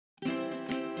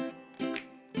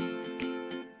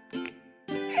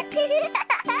Hi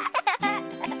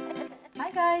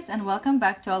guys, and welcome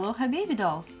back to Aloha Baby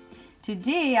Dolls.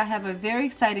 Today I have a very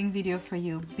exciting video for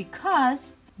you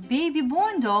because baby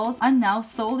born dolls are now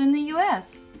sold in the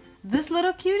US. This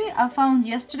little cutie I found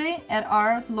yesterday at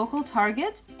our local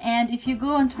Target, and if you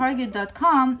go on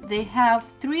target.com, they have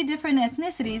 3 different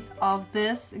ethnicities of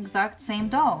this exact same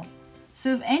doll.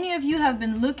 So if any of you have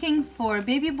been looking for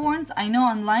baby borns, I know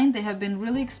online they have been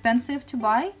really expensive to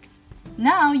buy.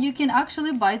 Now you can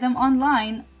actually buy them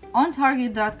online on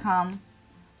target.com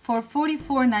for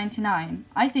 $44.99.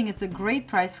 I think it's a great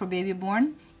price for baby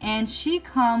born, and she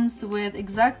comes with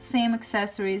exact same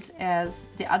accessories as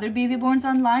the other baby borns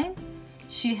online.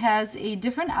 She has a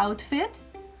different outfit,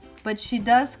 but she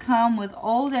does come with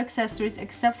all the accessories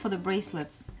except for the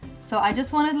bracelets. So I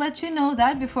just wanted to let you know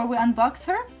that before we unbox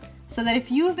her, so that if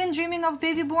you've been dreaming of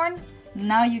baby born,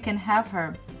 now you can have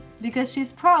her, because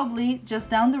she's probably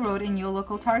just down the road in your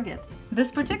local Target.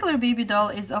 This particular baby doll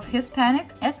is of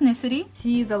Hispanic ethnicity.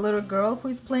 See the little girl who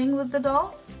is playing with the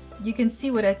doll? You can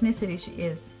see what ethnicity she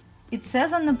is. It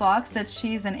says on the box that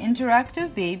she's an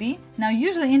interactive baby. Now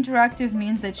usually interactive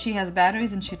means that she has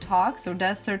batteries and she talks or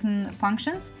does certain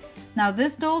functions. Now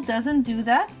this doll doesn't do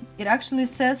that. It actually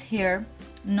says here,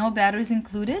 no batteries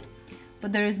included,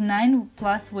 but there is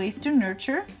 9+ ways to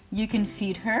nurture. You can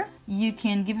feed her, you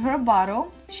can give her a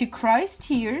bottle, she cries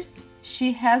tears,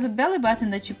 she has a belly button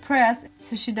that you press,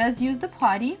 so she does use the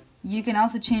potty. You can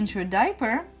also change her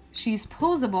diaper, she's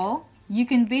posable, you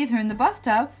can bathe her in the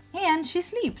bathtub, and she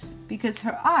sleeps because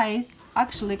her eyes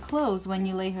actually close when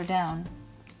you lay her down.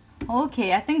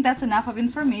 Okay, I think that's enough of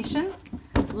information.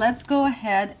 Let's go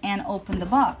ahead and open the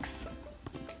box.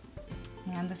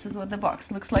 And this is what the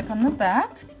box looks like on the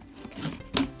back.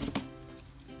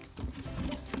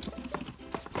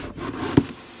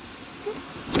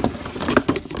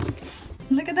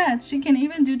 Look at that, she can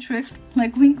even do tricks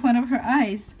like wink one of her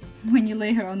eyes when you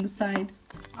lay her on the side.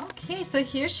 Okay, so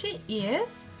here she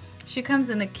is. She comes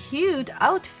in a cute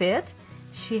outfit.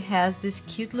 She has this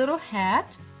cute little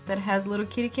hat that has little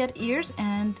kitty cat ears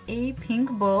and a pink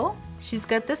bow. She's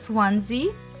got this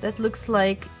onesie that looks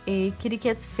like a kitty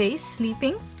cat's face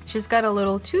sleeping. She's got a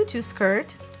little tutu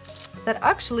skirt that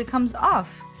actually comes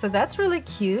off, so that's really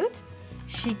cute.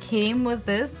 She came with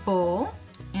this bowl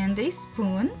and a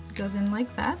spoon. It goes in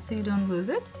like that so you don't lose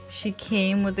it. She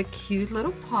came with a cute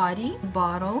little potty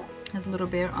bottle, has a little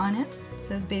bear on it. It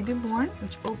says baby born,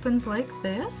 which opens like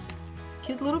this.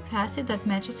 Cute little passy that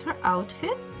matches her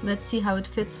outfit. Let's see how it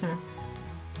fits her.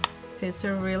 Fits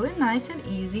her really nice and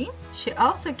easy. She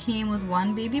also came with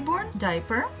one baby born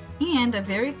diaper and a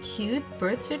very cute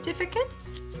birth certificate.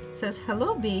 It says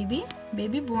hello baby,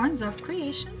 baby borns of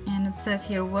creation, and it says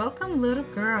here welcome little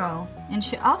girl. And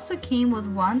she also came with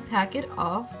one packet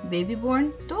of baby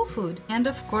born doll food, and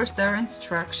of course there are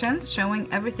instructions showing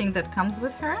everything that comes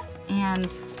with her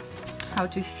and how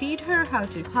to feed her, how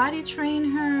to potty train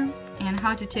her, and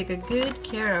how to take a good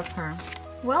care of her.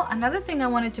 Well, another thing I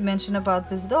wanted to mention about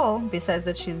this doll, besides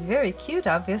that she's very cute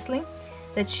obviously,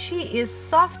 that she is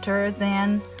softer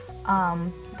than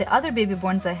the other baby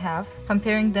borns I have.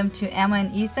 Comparing them to Emma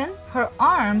and Ethan, her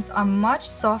arms are much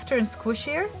softer and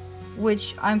squishier,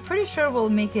 which I'm pretty sure will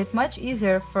make it much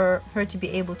easier for her to be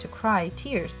able to cry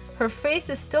tears. Her face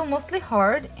is still mostly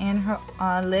hard and her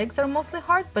legs are mostly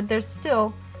hard, but they're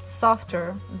still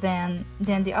softer than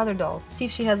the other dolls. See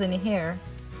if she has any hair.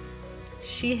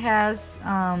 She has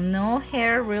no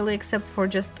hair really, except for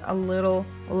just a little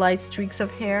light streaks of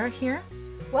hair here.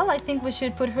 Well, I think we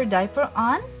should put her diaper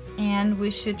on and we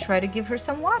should try to give her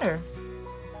some water.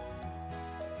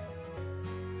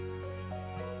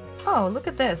 Oh, look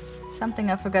at this.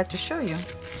 Something I forgot to show you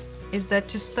is that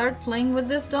to start playing with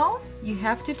this doll, you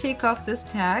have to take off this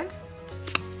tag,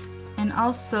 and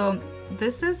also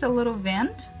this is a little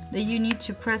vent that you need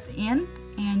to press in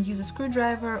and use a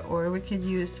screwdriver, or we could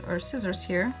use our scissors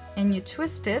here, and you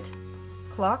twist it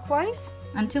clockwise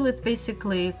until it's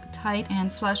basically tight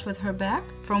and flush with her back.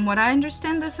 From what I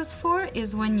understand this is for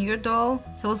is when your doll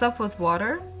fills up with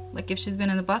water, like if she's been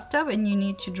in the bathtub and you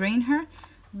need to drain her,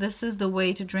 this is the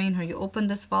way to drain her. You open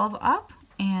this valve up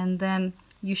and then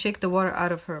you shake the water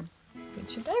out of her.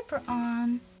 Put your diaper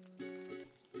on.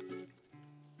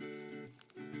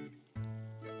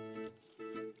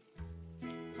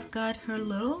 Got her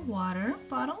little water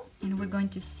bottle and we're going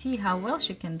to see how well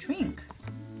she can drink.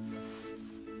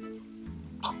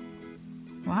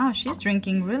 Wow, she's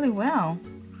drinking really well.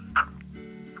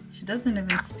 She doesn't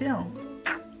even spill.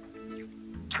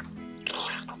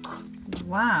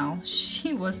 Wow,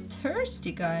 she was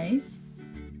thirsty, guys.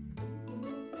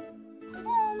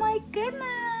 Oh my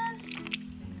goodness.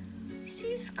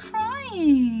 She's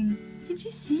crying. Did Did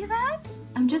you see that?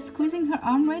 I'm just squeezing her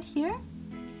arm right here.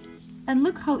 And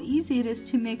look how easy it is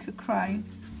to make her cry.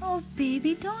 Oh,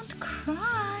 baby, don't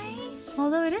cry.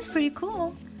 Although it is pretty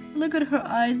cool. Look at her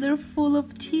eyes, they're full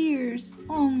of tears.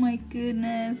 Oh my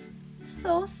goodness.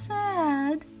 So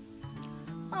sad.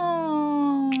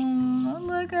 Oh,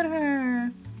 look at her.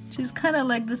 She's kind of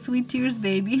like the Sweet Tears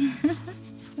baby.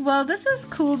 Well, this is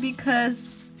cool because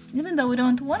even though we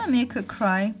don't want to make her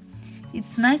cry,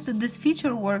 it's nice that this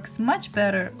feature works much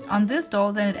better on this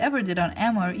doll than it ever did on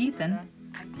Emma or Ethan.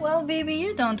 Well, baby,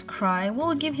 you don't cry.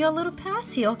 We'll give you a little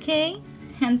passy, okay?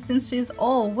 And since she's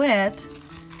all wet,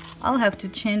 I'll have to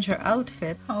change her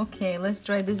outfit. Okay, let's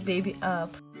dry this baby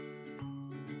up.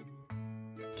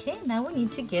 Okay, now we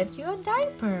need to get you a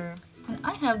diaper. And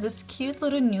I have this cute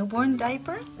little newborn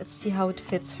diaper. Let's see how it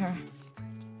fits her.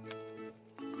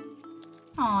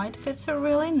 Oh, it fits her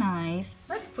really nice.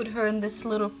 Let's put her in this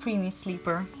little preemie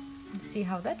sleeper and see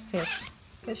how that fits.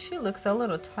 Because she looks a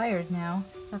little tired now.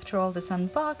 After all this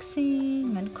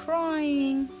unboxing and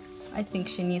crying, I think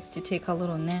she needs to take a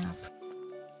little nap.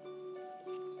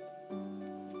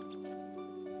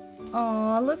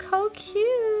 Oh, look how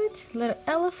cute! Little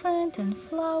elephant and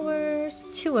flowers.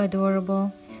 Too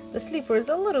adorable. The sleeper is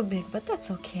a little big, but that's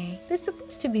okay. They're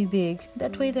supposed to be big.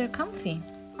 That way they're comfy.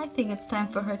 I think it's time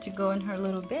for her to go in her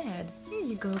little bed. Here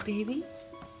you go, baby.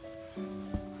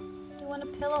 You want a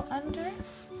pillow under?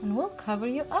 And we'll cover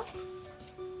you up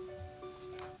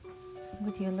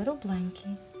with your little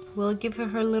blankie. We'll give her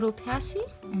her little passy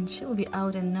and she'll be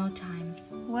out in no time.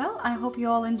 Well, I hope you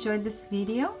all enjoyed this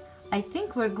video. I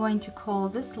think we're going to call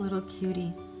this little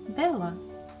cutie Bella.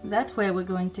 That way we're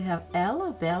going to have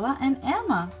Ella, Bella, and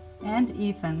Emma. And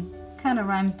Ethan. Kinda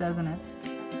rhymes, doesn't it?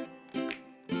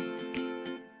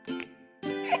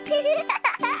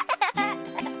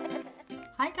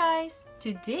 Hi guys!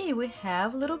 Today we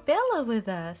have little Bella with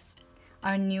us,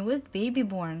 our newest baby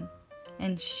born.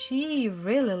 And she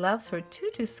really loves her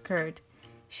tutu skirt.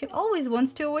 She always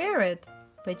wants to wear it.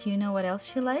 But you know what else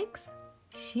she likes?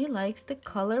 She likes the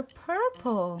color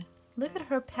purple. Look at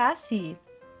her passy. It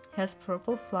has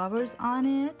purple flowers on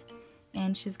it.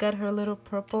 And she's got her little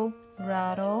purple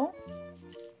rattle.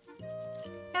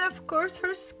 And of course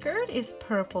her skirt is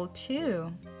purple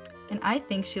too. And I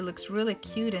think she looks really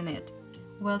cute in it.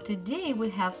 Well, today we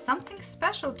have something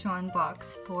special to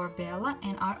unbox for Bella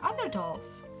and our other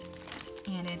dolls.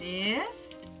 And it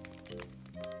is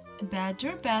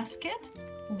Badger Basket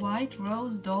White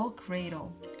Rose Doll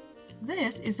Cradle.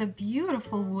 This is a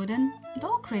beautiful wooden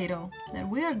doll cradle that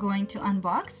we are going to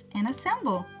unbox and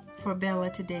assemble for Bella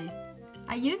today.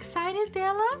 Are you excited,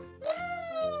 Bella?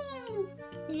 Yay!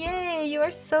 Yay, you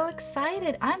are so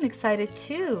excited. I'm excited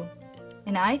too.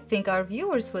 And I think our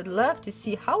viewers would love to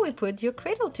see how we put your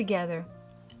cradle together.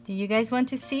 Do you guys want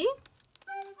to see?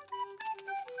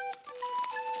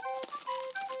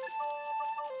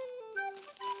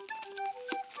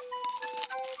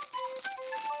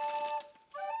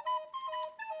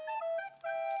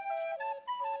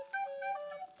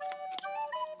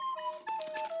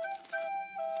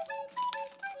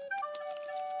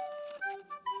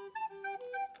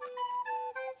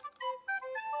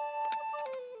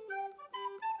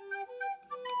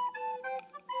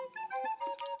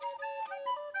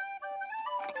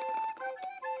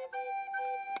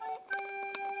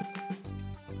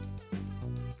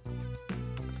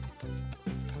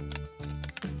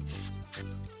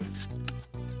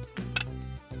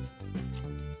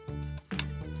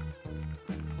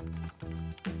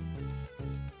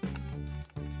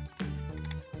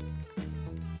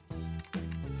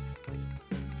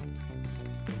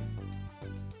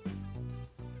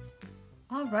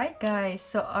 Alright guys,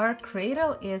 so our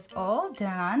cradle is all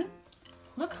done.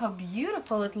 Look how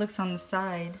beautiful it looks on the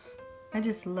side. I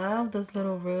just love those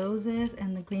little roses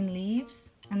and the green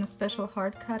leaves and the special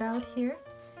heart cut out here.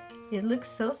 It looks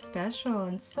so special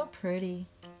and so pretty.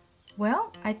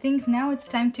 Well, I think now it's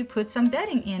time to put some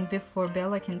bedding in before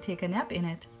Bella can take a nap in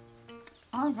it.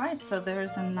 Alright, so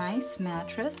there's a nice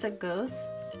mattress that goes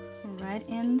right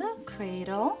in the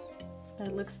cradle.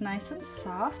 That looks nice and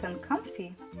soft and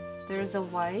comfy. There's a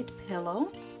white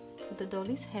pillow for the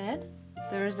dolly's head.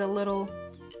 There's a little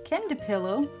candy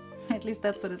pillow, at least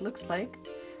that's what it looks like.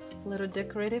 A little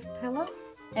decorative pillow.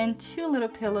 And two little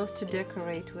pillows to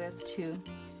decorate with too.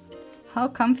 How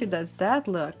comfy does that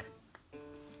look?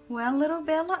 Well, little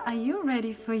Bella, are you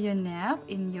ready for your nap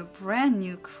in your brand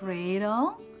new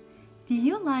cradle? Do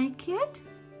you like it?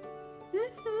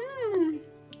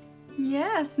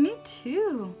 Yes, me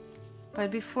too. But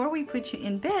before we put you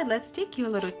in bed, let's take your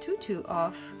little tutu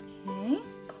off. Okay,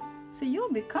 so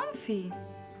you'll be comfy.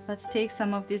 Let's take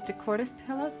some of these decorative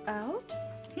pillows out.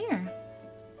 Here,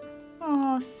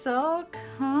 Oh, so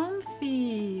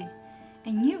comfy.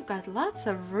 And you've got lots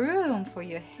of room for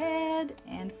your head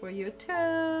and for your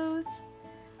toes.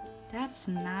 That's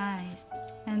nice.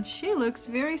 And she looks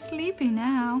very sleepy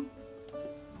now.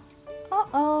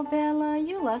 Uh-oh, Bella,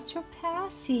 you lost your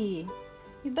passy.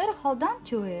 You better hold on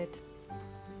to it.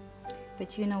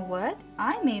 But you know what?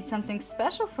 I made something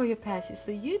special for your passy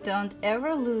so you don't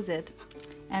ever lose it.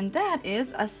 And that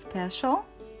is a special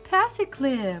passy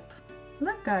clip.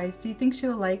 Look guys, do you think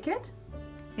she'll like it?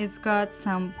 It's got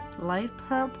some light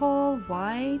purple,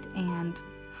 white, and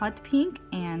hot pink,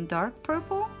 and dark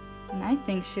purple. And I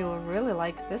think she will really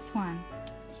like this one.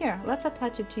 Here, let's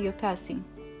attach it to your passy.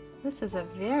 This is a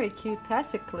very cute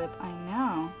passy clip, I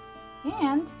know.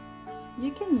 And you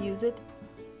can use it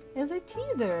as a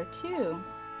teether too.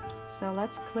 So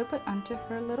let's clip it onto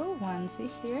her little onesie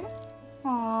here.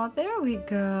 Oh, there we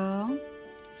go.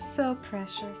 So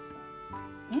precious.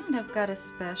 And I've got a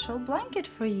special blanket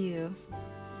for you.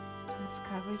 Let's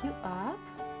cover you up.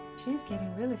 She's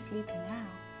getting really sleepy now.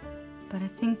 But I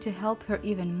think to help her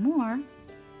even more,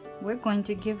 we're going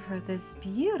to give her this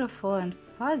beautiful and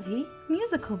fuzzy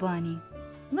musical bunny.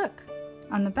 Look,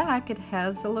 on the back it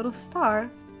has a little star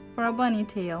for a bunny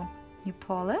tail. You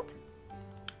pull it.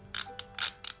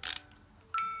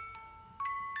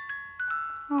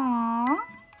 Aww,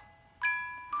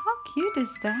 how cute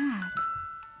is that?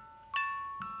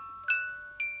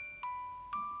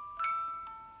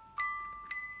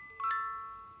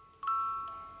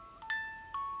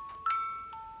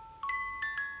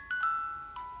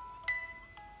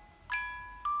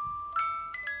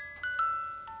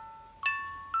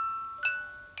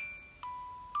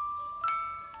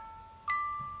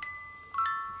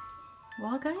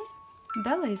 Well guys,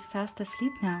 Bella is fast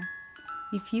asleep now.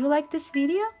 If you like this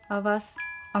video of us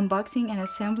unboxing and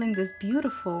assembling this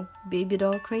beautiful baby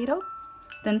doll cradle,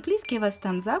 then please give us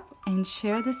thumbs up and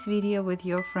share this video with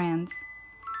your friends.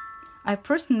 I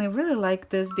personally really like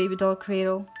this baby doll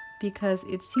cradle because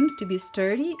it seems to be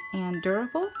sturdy and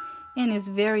durable and is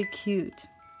very cute.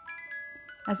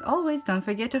 As always, don't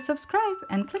forget to subscribe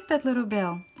and click that little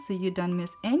bell so you don't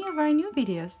miss any of our new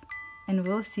videos. And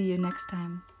we'll see you next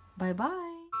time. Bye bye!